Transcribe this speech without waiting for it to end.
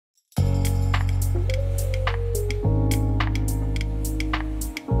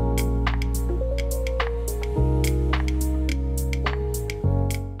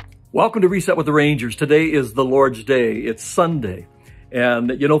Welcome to Reset with the Rangers. Today is the Lord's Day. It's Sunday.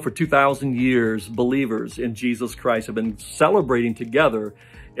 And you know, for 2,000 years, believers in Jesus Christ have been celebrating together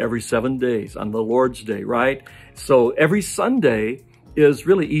every 7 days on the Lord's Day, right? So every Sunday is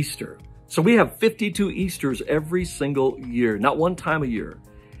really Easter. So we have 52 Easters every single year, not one time a year.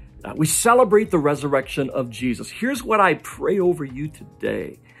 We celebrate the resurrection of Jesus. Here's what I pray over you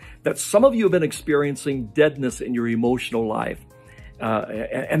today, that some of you have been experiencing deadness in your emotional life.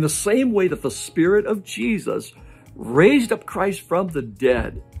 And the same way that the Spirit of Jesus raised up Christ from the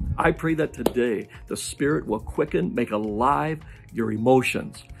dead, I pray that today the Spirit will quicken, make alive your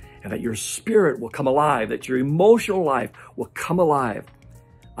emotions, and that your spirit will come alive, that your emotional life will come alive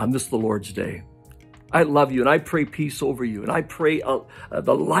on this, the Lord's Day. I love you, and I pray peace over you, and I pray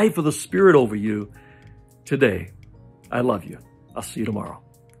the life of the Spirit over you today. I love you. I'll see you tomorrow.